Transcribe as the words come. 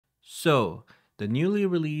So, the newly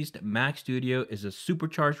released Mac Studio is a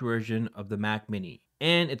supercharged version of the Mac Mini,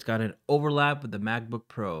 and it's got an overlap with the MacBook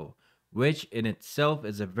Pro, which in itself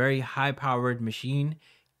is a very high powered machine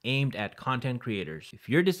aimed at content creators. If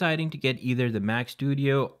you're deciding to get either the Mac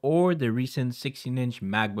Studio or the recent 16-inch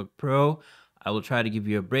MacBook Pro, I will try to give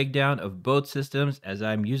you a breakdown of both systems as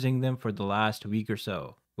I'm using them for the last week or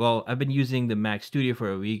so. Well, I've been using the Mac Studio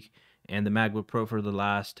for a week and the MacBook Pro for the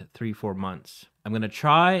last 3-4 months. I'm going to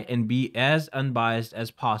try and be as unbiased as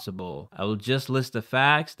possible. I will just list the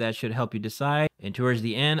facts that should help you decide, and towards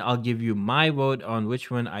the end, I'll give you my vote on which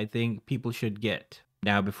one I think people should get.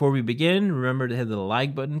 Now, before we begin, remember to hit the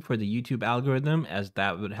like button for the YouTube algorithm, as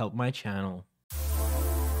that would help my channel.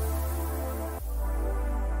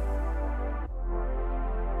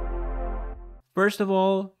 First of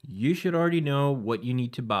all, you should already know what you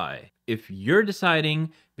need to buy. If you're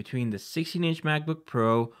deciding between the 16-inch MacBook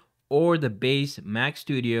Pro or the base Mac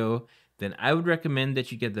Studio, then I would recommend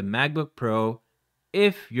that you get the MacBook Pro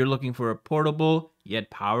if you're looking for a portable yet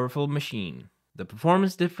powerful machine. The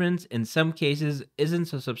performance difference in some cases isn't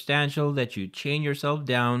so substantial that you chain yourself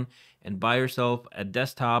down and buy yourself a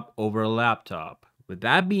desktop over a laptop. With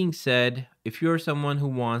that being said, if you're someone who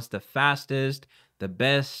wants the fastest, the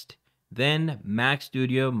best, then Mac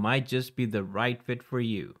Studio might just be the right fit for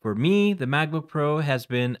you. For me, the MacBook Pro has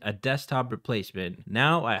been a desktop replacement.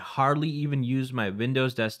 Now I hardly even use my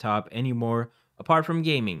Windows desktop anymore apart from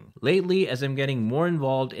gaming. Lately, as I'm getting more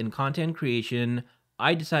involved in content creation,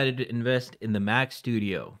 I decided to invest in the Mac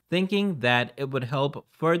Studio, thinking that it would help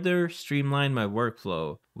further streamline my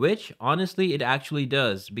workflow, which honestly it actually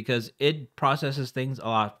does because it processes things a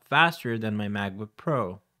lot faster than my MacBook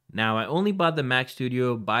Pro. Now, I only bought the Mac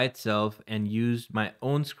Studio by itself and used my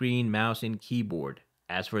own screen, mouse, and keyboard.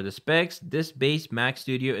 As for the specs, this base Mac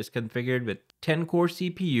Studio is configured with 10-core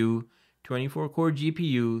CPU, 24-core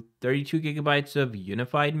GPU, 32GB of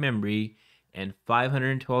unified memory, and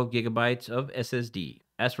 512GB of SSD.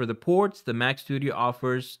 As for the ports, the Mac Studio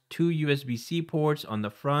offers 2 USB-C ports on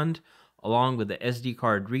the front, along with the SD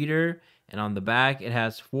card reader, and on the back it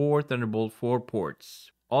has 4 Thunderbolt 4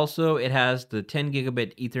 ports. Also, it has the 10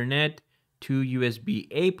 gigabit Ethernet, 2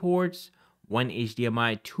 USB-A ports, 1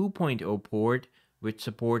 HDMI 2.0 port, which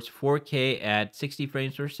supports 4K at 60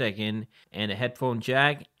 frames per second, and a headphone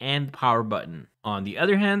jack and power button. On the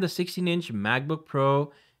other hand, the 16-inch MacBook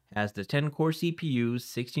Pro has the 10-core CPU,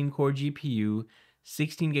 16-core GPU,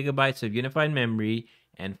 16 gigabytes of unified memory,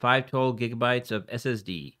 and 512 gigabytes of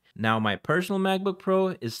SSD. Now, my personal MacBook Pro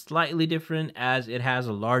is slightly different as it has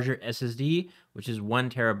a larger SSD, which is 1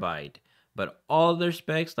 terabyte. But all other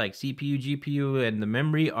specs like CPU, GPU, and the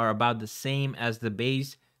memory are about the same as the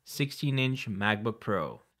base 16-inch MacBook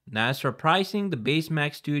Pro. Now, as for pricing, the base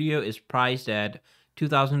Mac Studio is priced at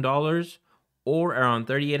 $2,000 or around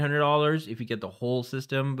 $3,800 if you get the whole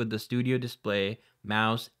system with the studio display,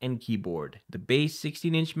 mouse, and keyboard. The base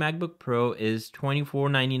 16-inch MacBook Pro is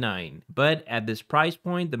 $2,499, but at this price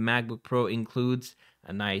point, the MacBook Pro includes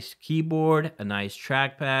a nice keyboard, a nice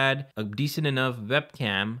trackpad, a decent enough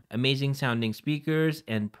webcam, amazing sounding speakers,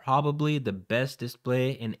 and probably the best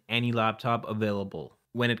display in any laptop available.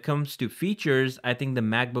 When it comes to features, I think the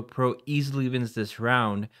MacBook Pro easily wins this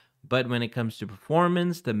round, but when it comes to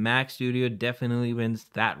performance, the Mac Studio definitely wins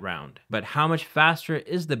that round. But how much faster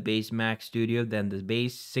is the base Mac Studio than the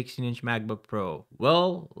base 16-inch MacBook Pro?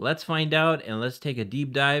 Well, let's find out and let's take a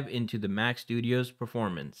deep dive into the Mac Studio's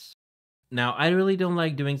performance. Now, I really don't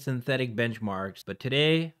like doing synthetic benchmarks, but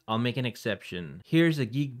today I'll make an exception. Here's a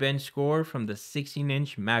Geekbench score from the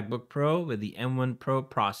 16-inch MacBook Pro with the M1 Pro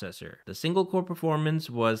processor. The single-core performance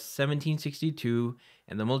was 1762,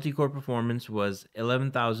 and the multi-core performance was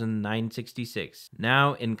 11,966.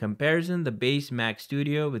 Now, in comparison, the base Mac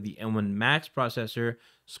Studio with the M1 Max processor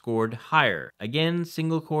scored higher. Again,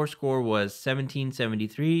 single-core score was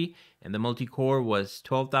 1773, and the multi-core was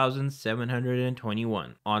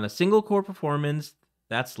 12,721. On a single-core performance,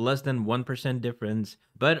 that's less than 1% difference,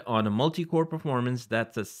 but on a multi-core performance,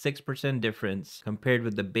 that's a 6% difference, compared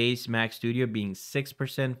with the base Mac Studio being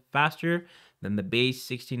 6% faster than the base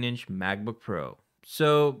 16-inch MacBook Pro.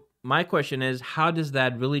 So, my question is, how does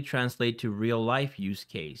that really translate to real-life use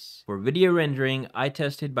case? For video rendering, I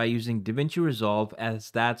tested by using DaVinci Resolve,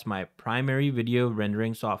 as that's my primary video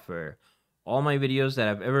rendering software. All my videos that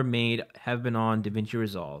I've ever made have been on DaVinci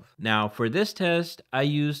Resolve. Now, for this test, I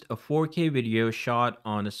used a 4K video shot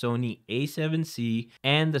on a Sony a7C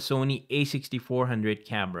and the Sony a6400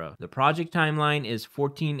 camera. The project timeline is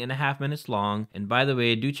 14.5 minutes long, and by the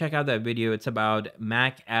way, do check out that video. It's about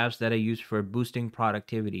Mac apps that I use for boosting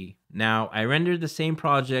productivity. Now, I rendered the same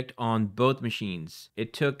project on both machines.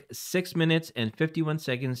 It took 6 minutes and 51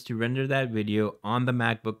 seconds to render that video on the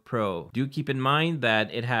MacBook Pro. Do keep in mind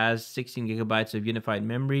that it has 16 gigabytes of unified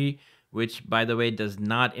memory, which, by the way, does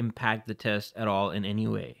not impact the test at all in any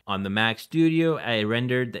way. On the Mac Studio, I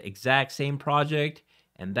rendered the exact same project,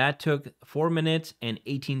 and that took 4 minutes and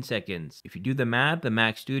 18 seconds. If you do the math, the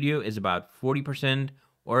Mac Studio is about 40%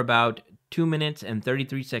 or about 2 minutes and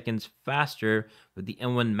 33 seconds faster with the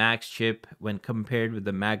M1 Max chip when compared with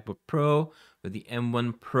the MacBook Pro with the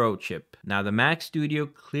M1 Pro chip. Now, the Mac Studio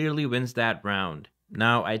clearly wins that round.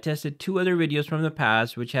 Now, I tested 2 other videos from the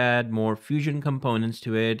past which had more fusion components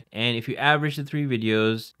to it, and if you average the 3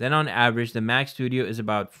 videos, then on average the Mac Studio is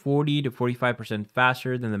about 40 to 45%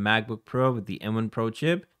 faster than the MacBook Pro with the M1 Pro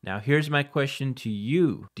chip. Now, here's my question to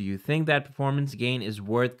you. Do you think that performance gain is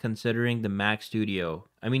worth considering the Mac Studio?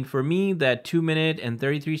 I mean, for me, that 2 minute and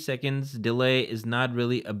 33 seconds delay is not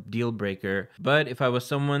really a deal breaker, but if I was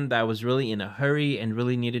someone that was really in a hurry and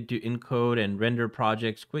really needed to encode and render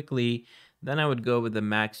projects quickly, then I would go with the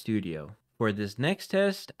Mac Studio. For this next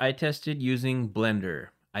test, I tested using Blender.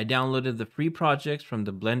 I downloaded the free projects from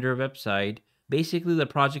the Blender website. Basically, the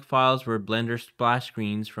project files were Blender splash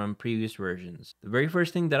screens from previous versions. The very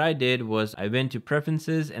first thing that I did was I went to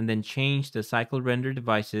Preferences and then changed the Cycle Render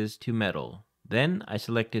Devices to Metal. Then I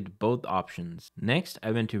selected both options. Next, I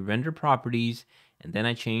went to Render Properties, and then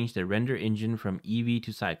I changed the render engine from EV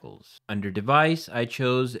to Cycles. Under Device, I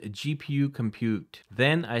chose GPU Compute.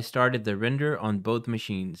 Then I started the render on both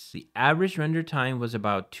machines. The average render time was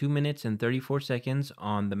about 2 minutes and 34 seconds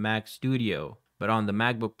on the Mac Studio, but on the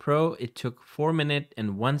MacBook Pro, it took 4 minutes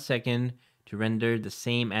and 1 second to render the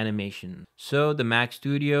same animation. So the Mac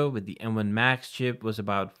Studio with the M1 Max chip was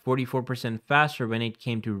about 44% faster when it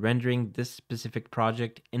came to rendering this specific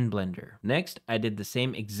project in Blender. Next, I did the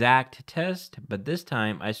same exact test, but this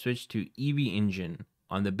time I switched to EV Engine.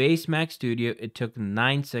 On the base Mac Studio, it took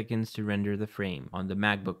 9 seconds to render the frame. On the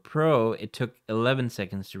MacBook Pro, it took 11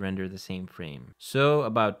 seconds to render the same frame. So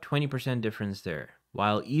about 20% difference there.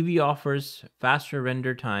 While EV offers faster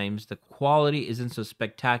render times, the quality isn't so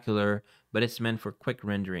spectacular, but it's meant for quick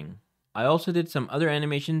rendering. I also did some other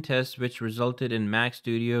animation tests which resulted in Mac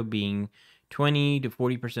Studio being 20 to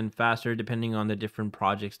 40% faster depending on the different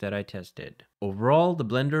projects that I tested. Overall, the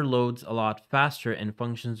Blender loads a lot faster and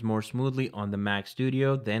functions more smoothly on the Mac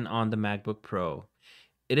Studio than on the MacBook Pro.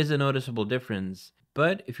 It is a noticeable difference,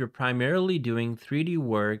 but if you're primarily doing 3D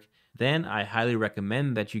work, then I highly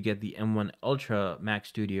recommend that you get the M1 Ultra Mac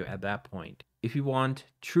Studio at that point. If you want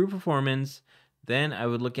true performance, then I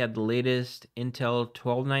would look at the latest Intel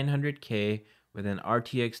 12900K with an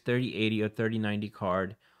RTX 3080 or 3090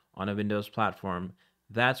 card on a Windows platform.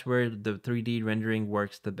 That's where the 3D rendering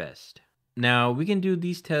works the best. Now, we can do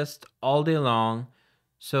these tests all day long,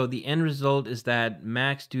 so the end result is that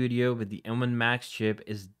Mac Studio with the M1 Max chip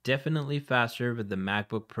is definitely faster with the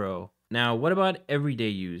MacBook Pro. Now, what about everyday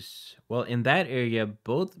use? Well, in that area,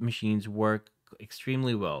 both machines work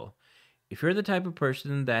extremely well. If you're the type of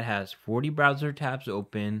person that has 40 browser tabs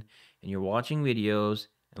open and you're watching videos,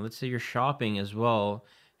 and let's say you're shopping as well,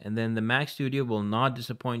 and then the Mac Studio will not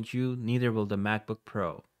disappoint you, neither will the MacBook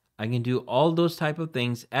Pro. I can do all those type of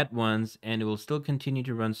things at once and it will still continue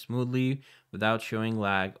to run smoothly without showing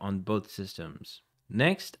lag on both systems.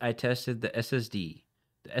 Next, I tested the SSD.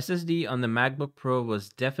 The SSD on the MacBook Pro was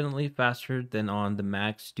definitely faster than on the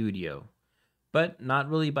Mac Studio, but not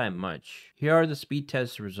really by much. Here are the speed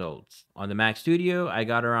test results. On the Mac Studio, I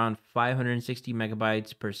got around 560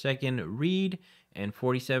 megabytes per second read and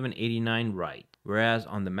 4789 write, whereas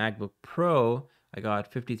on the MacBook Pro, I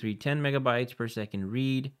got 5310 megabytes per second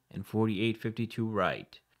read and 4852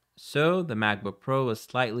 write. So the MacBook Pro was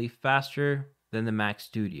slightly faster than the Mac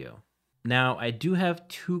Studio. Now, I do have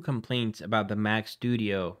 2 complaints about the Mac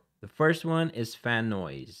Studio. The first one is fan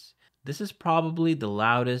noise. This is probably the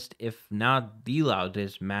loudest, if not the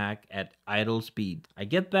loudest, Mac at idle speed. I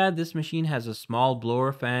get that this machine has a small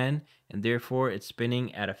blower fan and therefore it's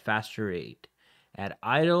spinning at a faster rate. At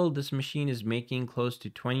idle, this machine is making close to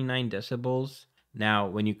 29 decibels. Now,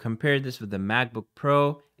 when you compare this with the MacBook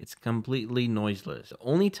Pro, it's completely noiseless. The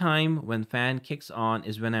only time when fan kicks on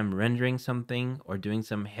is when I'm rendering something or doing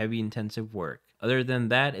some heavy intensive work. Other than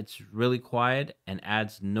that, it's really quiet and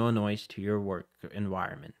adds no noise to your work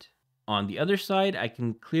environment. On the other side, I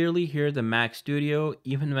can clearly hear the Mac Studio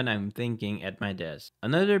even when I'm thinking at my desk.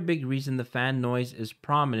 Another big reason the fan noise is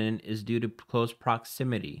prominent is due to close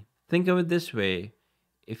proximity. Think of it this way.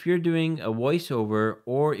 If you're doing a voiceover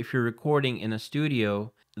or if you're recording in a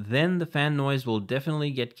studio, then the fan noise will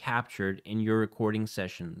definitely get captured in your recording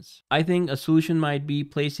sessions. I think a solution might be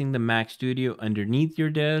placing the Mac Studio underneath your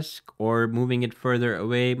desk or moving it further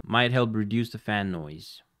away might help reduce the fan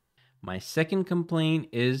noise. My second complaint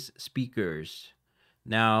is speakers.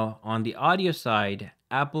 Now, on the audio side,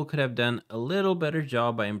 Apple could have done a little better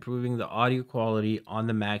job by improving the audio quality on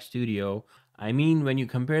the Mac Studio. I mean, when you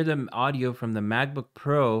compare the audio from the MacBook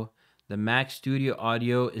Pro, the Mac Studio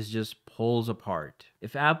audio is just poles apart.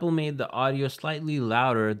 If Apple made the audio slightly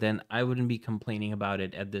louder, then I wouldn't be complaining about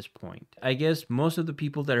it at this point. I guess most of the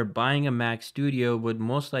people that are buying a Mac Studio would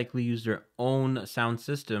most likely use their own sound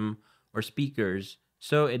system or speakers,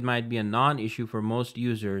 so it might be a non-issue for most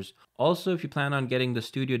users. Also, if you plan on getting the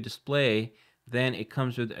Studio display, then it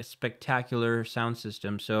comes with a spectacular sound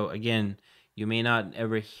system. So again, you may not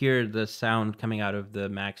ever hear the sound coming out of the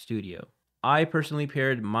Mac Studio. I personally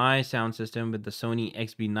paired my sound system with the Sony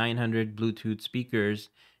XB900 Bluetooth speakers,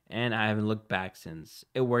 and I haven't looked back since.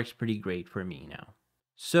 It works pretty great for me now.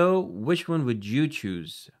 So, which one would you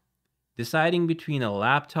choose? Deciding between a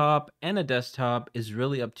laptop and a desktop is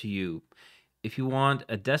really up to you. If you want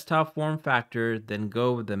a desktop form factor, then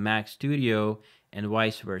go with the Mac Studio and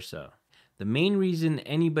vice versa. The main reason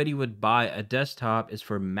anybody would buy a desktop is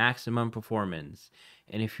for maximum performance.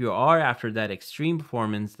 And if you are after that extreme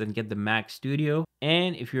performance, then get the Mac Studio.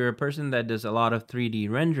 And if you're a person that does a lot of 3D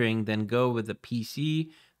rendering, then go with the PC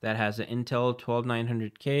that has an Intel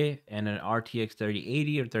 12900K and an RTX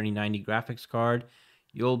 3080 or 3090 graphics card.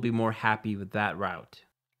 You'll be more happy with that route.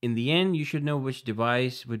 In the end, you should know which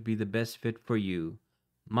device would be the best fit for you.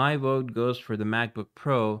 My vote goes for the MacBook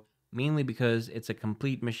Pro, mainly because it's a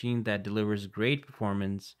complete machine that delivers great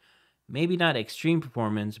performance. Maybe not extreme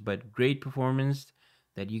performance, but great performance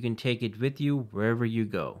that you can take it with you wherever you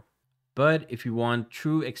go. But if you want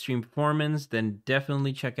true extreme performance, then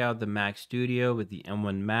definitely check out the Mac Studio with the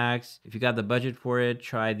M1 Max. If you got the budget for it,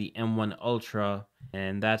 try the M1 Ultra,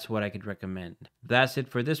 and that's what I could recommend. That's it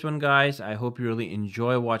for this one, guys. I hope you really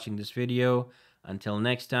enjoy watching this video. Until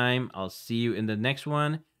next time, I'll see you in the next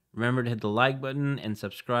one. Remember to hit the like button and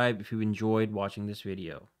subscribe if you enjoyed watching this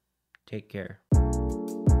video. Take care.